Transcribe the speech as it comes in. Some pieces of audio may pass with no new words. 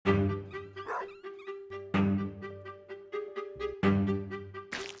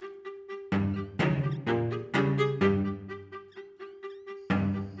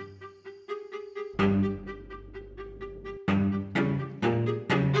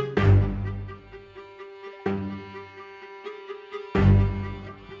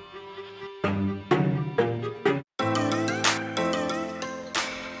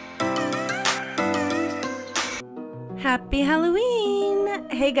Happy Halloween!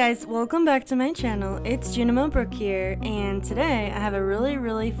 Hey guys, welcome back to my channel. It's JenericModConfigMenu here, and today I have a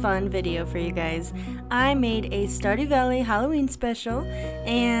really fun video for you guys. I made a Stardew Valley Halloween special,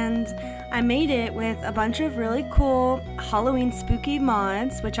 and I made it with a bunch of really cool Halloween spooky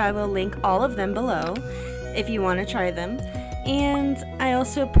mods, which I will link all of them below if you want to try them. And I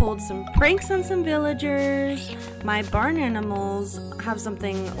also pulled some pranks on some villagers. My barn animals have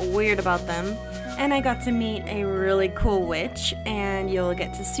something weird about them. And I got to meet a really cool witch, and you'll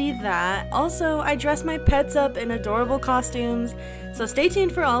get to see that. Also, I dressed my pets up in adorable costumes, so stay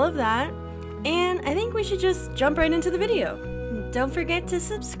tuned for all of that. And I think we should just jump right into the video. Don't forget to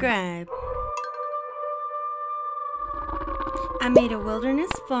subscribe. I made a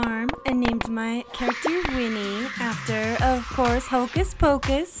wilderness farm and named my character Winnie after, of course, Hocus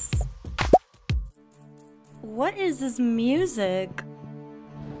Pocus. What is this music?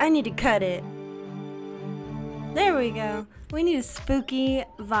 I need to cut it. There we go. We need a spooky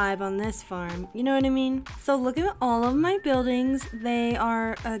vibe on this farm. You know what I mean? So look at all of my buildings. They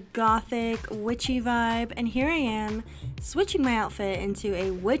are a Gothic, witchy vibe. And here I am, switching my outfit into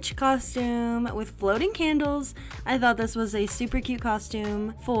a witch costume with floating candles. I thought this was a super cute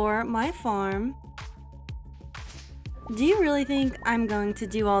costume for my farm. Do you really think I'm going to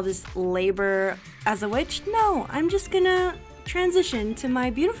do all this labor as a witch? No, I'm just gonna transition to my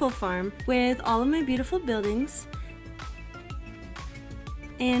beautiful farm with all of my beautiful buildings.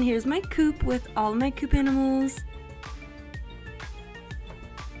 And here's my coop with all of my coop animals.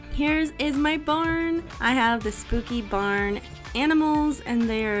 Here is my barn. I have the spooky barn animals, and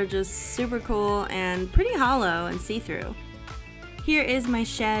they are just super cool and pretty hollow and see-through. Here is my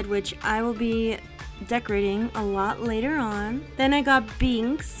shed, which I will be decorating a lot later on. Then I got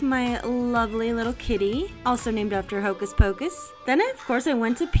Binks, my lovely little kitty, also named after Hocus Pocus. Then of course I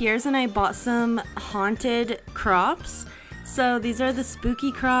went to Pierre's and I bought some haunted crops. So these are the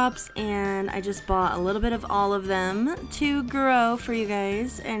spooky crops, and I just bought a little bit of all of them to grow for you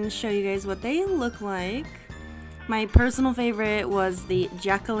guys and show you guys what they look like. My personal favorite was the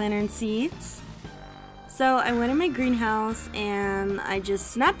jack-o'-lantern seeds. So I went in my greenhouse and I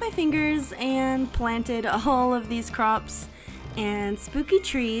just snapped my fingers and planted all of these crops and spooky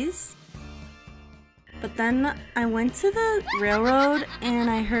trees. But then I went to the railroad and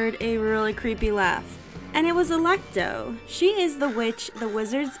I heard a really creepy laugh. And it was Alecto. She is the witch, the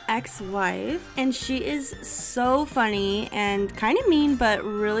wizard's ex-wife, and she is so funny and kind of mean, but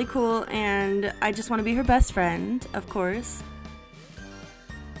really cool, and I just want to be her best friend, of course.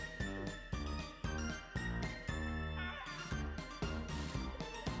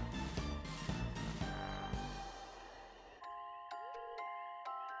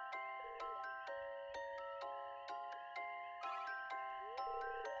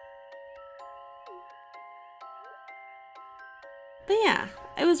 But yeah,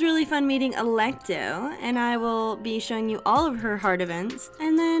 it was really fun meeting Alecto, and I will be showing you all of her hard events.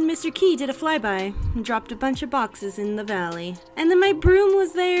 And then Mr. Key did a flyby and dropped a bunch of boxes in the valley. And then my broom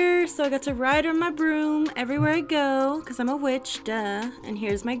was there, so I got to ride on my broom everywhere I go, because I'm a witch, duh. And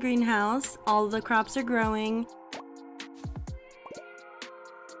here's my greenhouse. All of the crops are growing.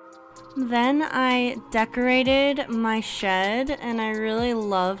 Then I decorated my shed, and I really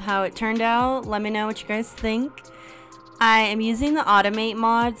love how it turned out. Let me know what you guys think. I am using the automate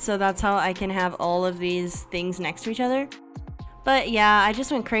mod, so that's how I can have all of these things next to each other. But yeah, I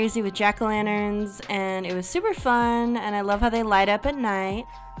just went crazy with jack-o'-lanterns, and it was super fun, and I love how they light up at night.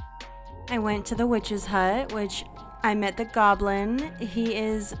 I went to the witch's hut, which I met the goblin. He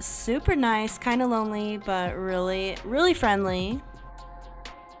is super nice, kind of lonely, but really friendly.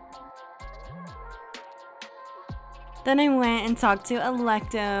 Then I went and talked to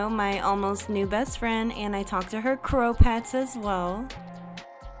Alecto, my almost new best friend, and I talked to her crow pets as well.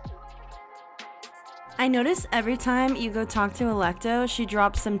 I notice every time you go talk to Alecto, she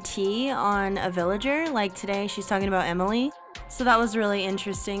drops some tea on a villager. Like today, she's talking about Emily. So that was really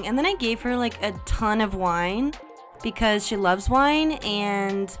interesting. And then I gave her like a ton of wine because she loves wine,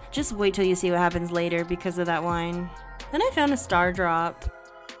 and just wait till you see what happens later because of that wine. Then I found a star drop,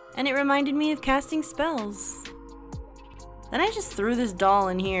 and it reminded me of casting spells. Then I just threw this doll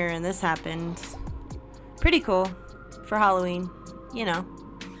in here and this happened. Pretty cool for Halloween, you know,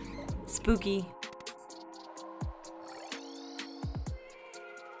 spooky.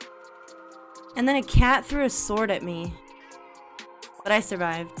 And then a cat threw a sword at me, but I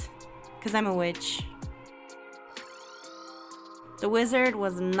survived because I'm a witch. The wizard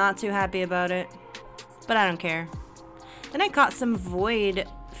was not too happy about it, but I don't care. Then I caught some void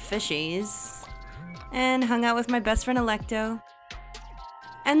fishies and hung out with my best friend Alecto.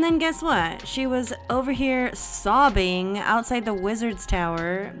 And then guess what? She was over here sobbing outside the wizard's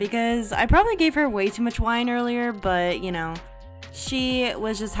tower because I probably gave her way too much wine earlier, but you know, she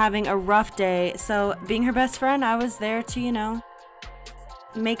was just having a rough day. So being her best friend, I was there to, you know,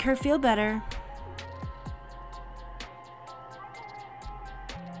 make her feel better.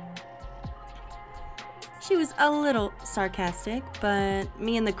 She was a little sarcastic, but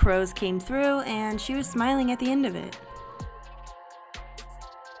me and the crows came through and she was smiling at the end of it.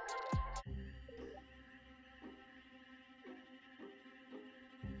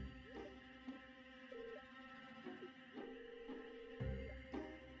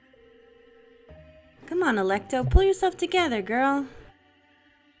 Come on, Alecto, pull yourself together, girl.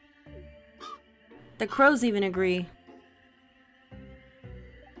 The crows even agree.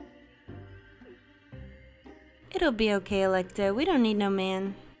 It'll be okay, Alecto. We don't need no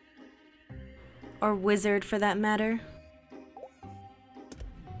man. Or wizard, for that matter.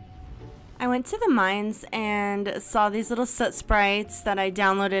 I went to the mines and saw these little Soot sprites that I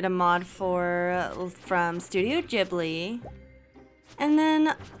downloaded a mod for from Studio Ghibli. And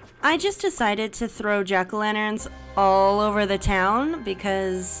then I just decided to throw jack-o'-lanterns all over the town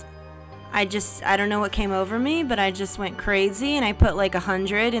because I don't know what came over me, but I just went crazy and I put like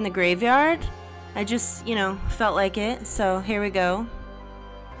 100 in the graveyard. I just, you know, felt like it, so here we go.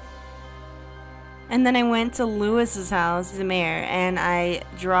 And then I went to Lewis's house, the mayor, and I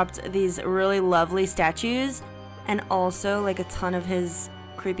dropped these really lovely statues and also like a ton of his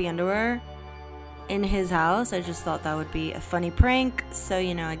creepy underwear in his house. I just thought that would be a funny prank, so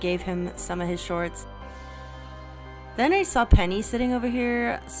you know, I gave him some of his shorts. Then I saw Penny sitting over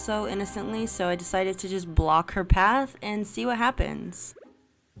here so innocently, so I decided to just block her path and see what happens.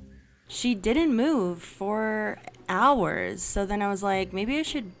 She didn't move for hours, so then I was like, maybe I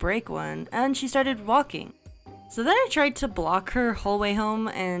should break one, and she started walking. So then I tried to block her whole way home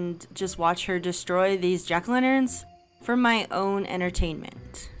and just watch her destroy these jack-o'-lanterns for my own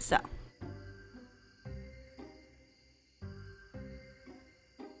entertainment. So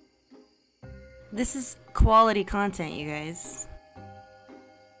this is quality content, you guys.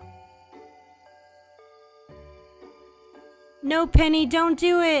 No, Penny, don't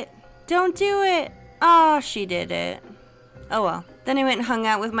do it! Don't do it! Oh, she did it. Oh well. Then I went and hung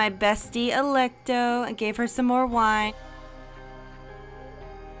out with my bestie, Alecto, and gave her some more wine.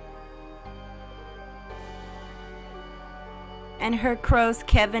 And her crows,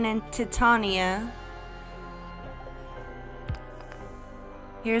 Kevin and Titania.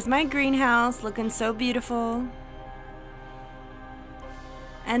 Here's my greenhouse, looking so beautiful.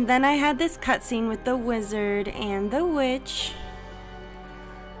 And then I had this cutscene with the wizard and the witch.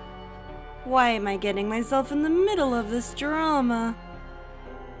 Why am I getting myself in the middle of this drama?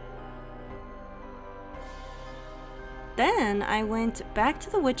 Then I went back to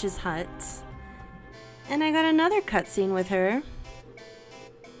the witch's hut and I got another cutscene with her.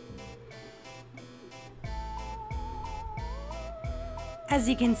 As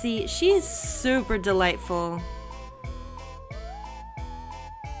you can see, she is super delightful.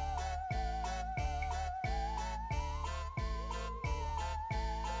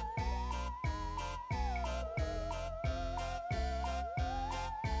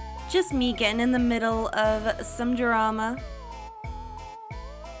 Just me getting in the middle of some drama.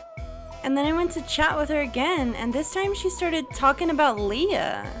 And then I went to chat with her again, and this time she started talking about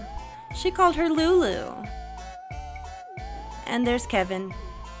Leah. She called her Lulu. And there's Kevin.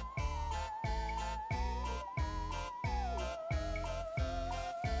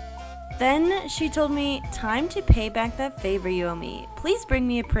 Then she told me, time to pay back that favor you owe me. Please bring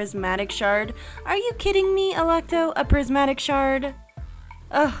me a prismatic shard. Are you kidding me, Alecto? A prismatic shard?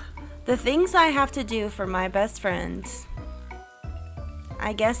 Ugh. The things I have to do for my best friends.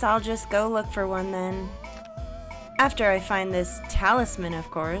 I guess I'll just go look for one then. After I find this talisman, of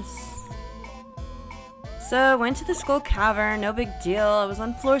course. So I went to the Skull Cavern, no big deal. I was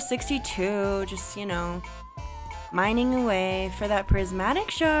on floor 62, just, you know, mining away for that prismatic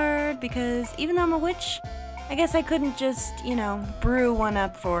shard because even though I'm a witch, I guess I couldn't just, you know, brew one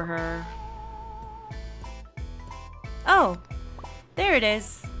up for her. Oh, there it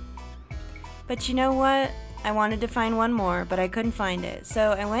is. But you know what? I wanted to find one more, but I couldn't find it.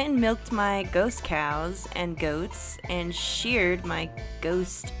 So I went and milked my ghost cows and goats and sheared my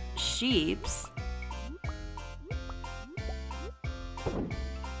ghost sheeps.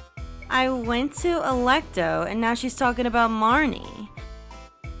 I went to Alecto and now she's talking about Marnie.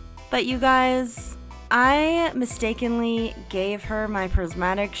 But you guys, I mistakenly gave her my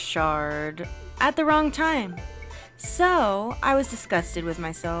prismatic shard at the wrong time. So I was disgusted with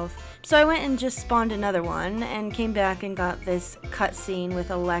myself. So I went and just spawned another one and came back and got this cutscene with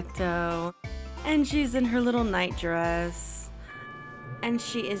Alecto. And she's in her little night dress. And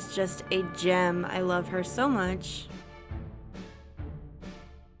she is just a gem. I love her so much.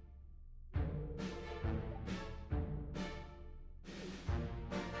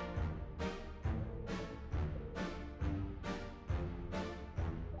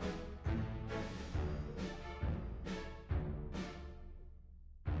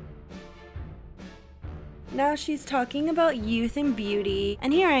 Now she's talking about youth and beauty,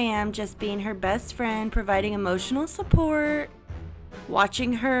 and here I am just being her best friend, providing emotional support,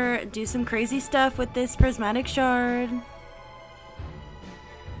 watching her do some crazy stuff with this prismatic shard.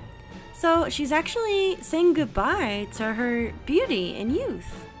 So she's actually saying goodbye to her beauty and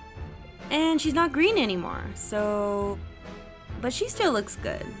youth. And she's not green anymore, but she still looks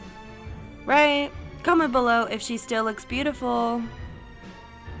good. Right? Comment below if she still looks beautiful.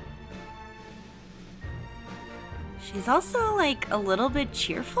 She's also like a little bit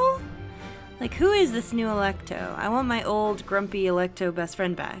cheerful. Like, who is this new Alecto? I want my old grumpy Alecto best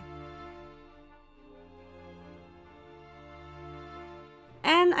friend back.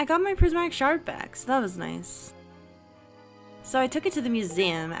 And I got my prismatic shard back, so that was nice. So I took it to the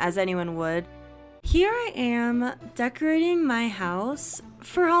museum, as anyone would. Here I am decorating my house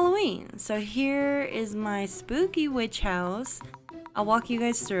for Halloween. So here is my spooky witch house. I'll walk you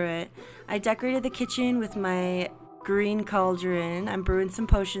guys through it. I decorated the kitchen with my green cauldron. I'm brewing some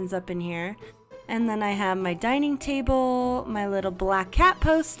potions up in here. And then I have my dining table, my little black cat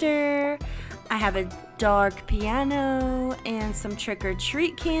poster. I have a dark piano and some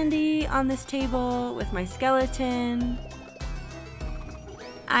trick-or-treat candy on this table with my skeleton.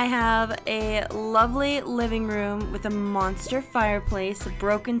 I have a lovely living room with a monster fireplace, a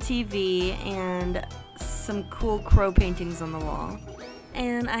broken TV, and some cool crow paintings on the wall.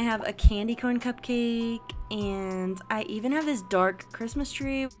 And I have a candy corn cupcake, and I even have this dark Christmas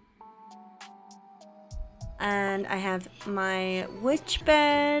tree. And I have my witch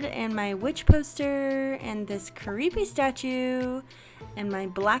bed and my witch poster and this creepy statue and my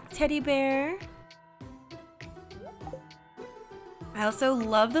black teddy bear. I also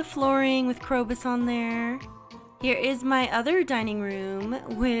love the flooring with Krobus on there. Here is my other dining room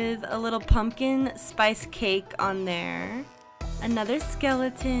with a little pumpkin spice cake on there. Another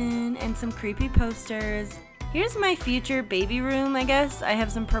skeleton and some creepy posters. Here's my future baby room, I guess. I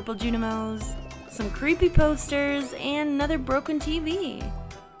have some purple Junimos, some creepy posters, and another broken TV.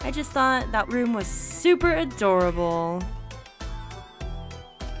 I just thought that room was super adorable.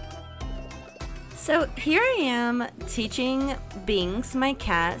 So here I am teaching Binks, my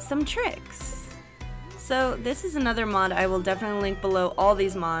cat, some tricks. So this is another mod. I will definitely link below all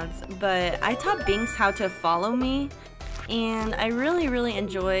these mods, but I taught Binks how to follow me. And I really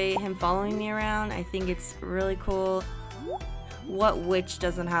enjoy him following me around. I think it's really cool. What witch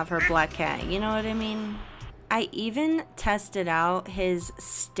doesn't have her black cat? You know what I mean? I even tested out his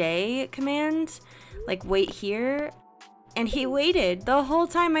stay command, like wait here, and he waited the whole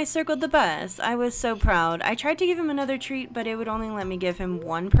time I circled the bus. I was so proud. I tried to give him another treat, but it would only let me give him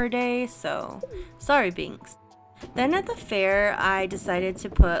one per day, so sorry, Binks. Then at the fair, I decided to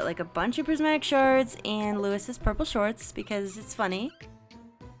put like a bunch of prismatic shards and Lewis's purple shorts because it's funny.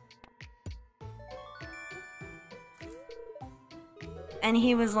 And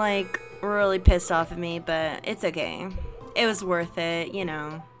he was like really pissed off at me, but it's okay. It was worth it, you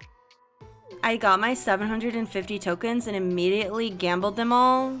know. I got my 750 tokens and immediately gambled them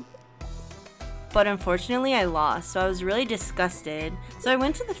all. But unfortunately I lost, so I was really disgusted. So I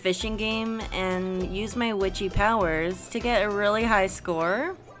went to the fishing game and used my witchy powers to get a really high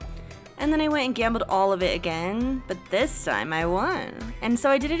score. And then I went and gambled all of it again, but this time I won. And so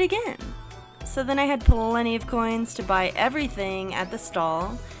I did it again. So then I had plenty of coins to buy everything at the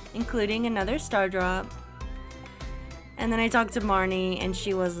stall, including another star drop. And then I talked to Marnie and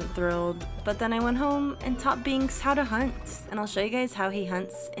she wasn't thrilled. But then I went home and taught Binks how to hunt. And I'll show you guys how he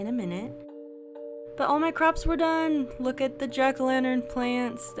hunts in a minute. But all my crops were done. Look at the jack-o'-lantern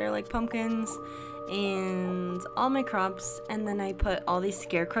plants. They're like pumpkins. And all my crops. And then I put all these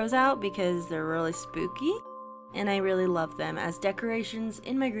scarecrows out because they're really spooky. And I really love them as decorations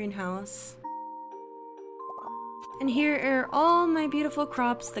in my greenhouse. And here are all my beautiful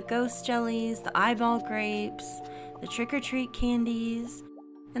crops. The ghost jellies, the eyeball grapes, the trick-or-treat candies.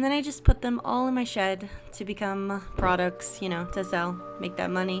 And then I just put them all in my shed to become products, you know, to sell. Make that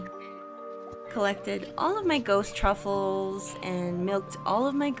money. Collected all of my ghost truffles and milked all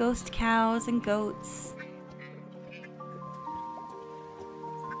of my ghost cows and goats.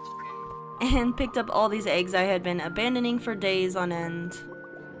 and picked up all these eggs I had been abandoning for days on end.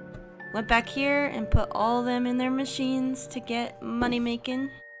 Went back here and put all of them in their machines to get money making.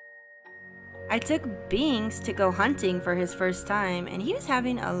 I took Binks to go hunting for his first time, and he was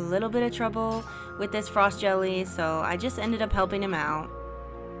having a little bit of trouble with this frost jelly, so I just ended up helping him out.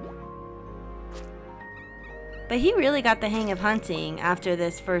 But he really got the hang of hunting after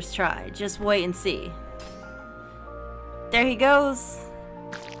this first try. Just wait and see. There he goes.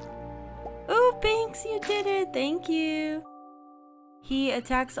 Oh, Binks, you did it. Thank you. He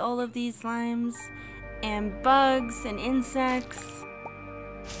attacks all of these slimes and bugs and insects.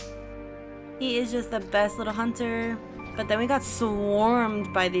 He is just the best little hunter. But then we got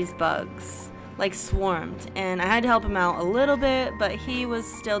swarmed by these bugs. Like swarmed. And I had to help him out a little bit, but he was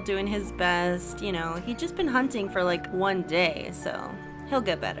still doing his best. You know, he'd just been hunting for like 1 day, so he'll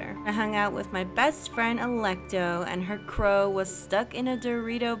get better. I hung out with my best friend Alecto, and her crow was stuck in a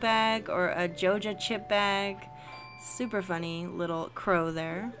Dorito bag or a Joja chip bag. Super funny little crow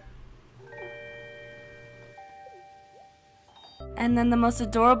there. And then the most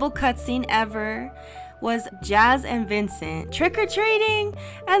adorable cutscene ever was Jazz and Vincent trick-or-treating,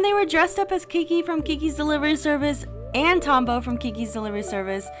 and they were dressed up as Kiki from Kiki's Delivery Service and Tombo from Kiki's Delivery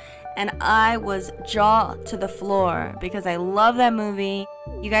Service, and I was jaw to the floor because I love that movie.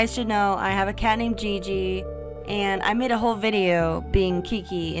 You guys should know I have a cat named Gigi, and I made a whole video being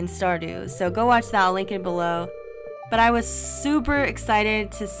Kiki in Stardew, so go watch that, I'll link it below. But I was super excited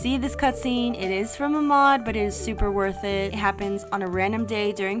to see this cutscene. It is from a mod, but it is super worth it. It happens on a random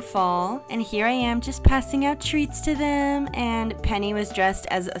day during fall. And here I am just passing out treats to them. And Penny was dressed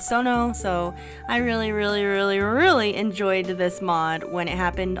as a Sono, so I really enjoyed this mod when it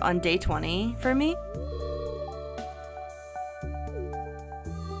happened on day 20 for me.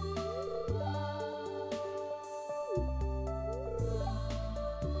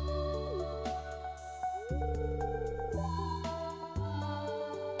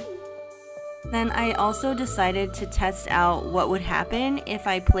 Then I also decided to test out what would happen if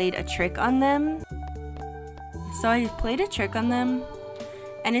I played a trick on them. So I played a trick on them,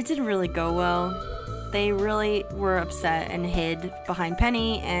 and it didn't really go well. They really were upset and hid behind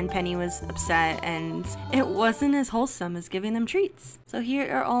Penny, and Penny was upset, and it wasn't as wholesome as giving them treats. So here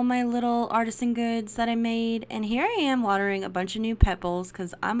are all my little artisan goods that I made, and here I am watering a bunch of new pet bowls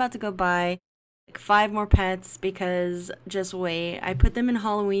because I'm about to go buy 5 more pets because, just wait, I put them in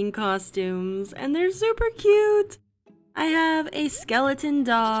Halloween costumes and they're super cute. I have a skeleton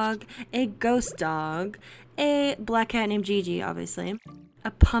dog, a ghost dog, a black cat named Gigi, obviously,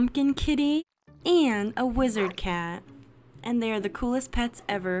 a pumpkin kitty, and a wizard cat. And they are the coolest pets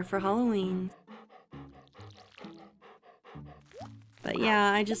ever for Halloween. But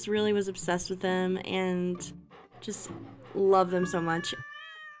yeah, I just really was obsessed with them and just love them so much.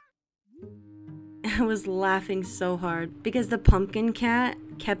 I was laughing so hard because the pumpkin cat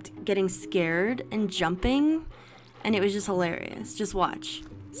kept getting scared and jumping, and it was just hilarious. Just watch.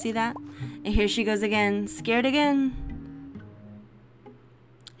 See that? And here she goes again, scared again.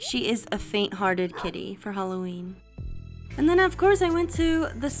 She is a faint-hearted kitty for Halloween. And then of course I went to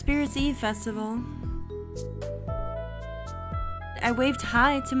the Spirits Eve festival. I waved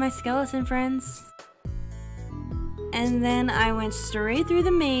hi to my skeleton friends. And then I went straight through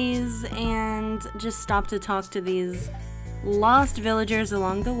the maze and just stopped to talk to these lost villagers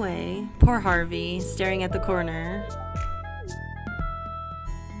along the way. Poor Harvey, staring at the corner.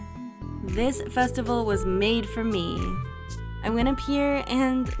 This festival was made for me. I went up here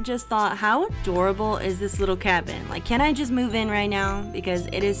and just thought, how adorable is this little cabin? Like, can I just move in right now? Because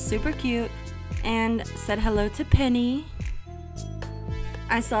it is super cute. And said hello to Penny.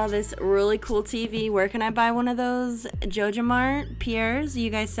 I saw this really cool TV. Where can I buy one of those? Joja Mart, Pierre's. You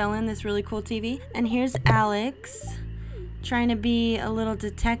guys selling this really cool TV? And here's Alex, trying to be a little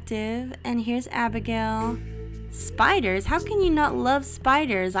detective. And here's Abigail. Spiders? How can you not love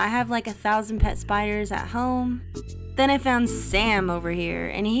spiders? I have like 1,000 pet spiders at home. Then I found Sam over here,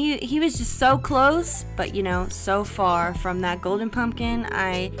 and he was just so close, but you know, so far from that golden pumpkin.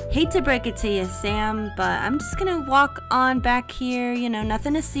 I hate to break it to you, Sam, but I'm just gonna walk on back here. You know,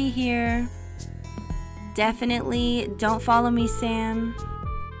 nothing to see here. Definitely don't follow me, Sam.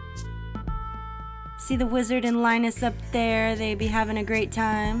 See the wizard and Linus up there, they be having a great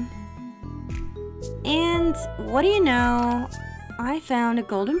time. And what do you know, I found a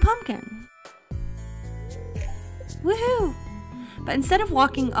golden pumpkin. Woohoo! But instead of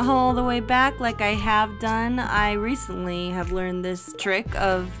walking all the way back like I have done, I recently have learned this trick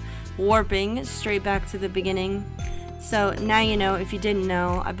of warping straight back to the beginning. So now you know. If you didn't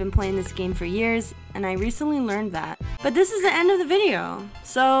know, I've been playing this game for years and I recently learned that. But this is the end of the video.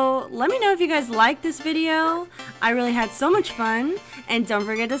 So let me know if you guys liked this video. I really had so much fun, and don't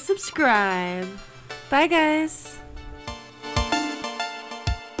forget to subscribe. Bye guys.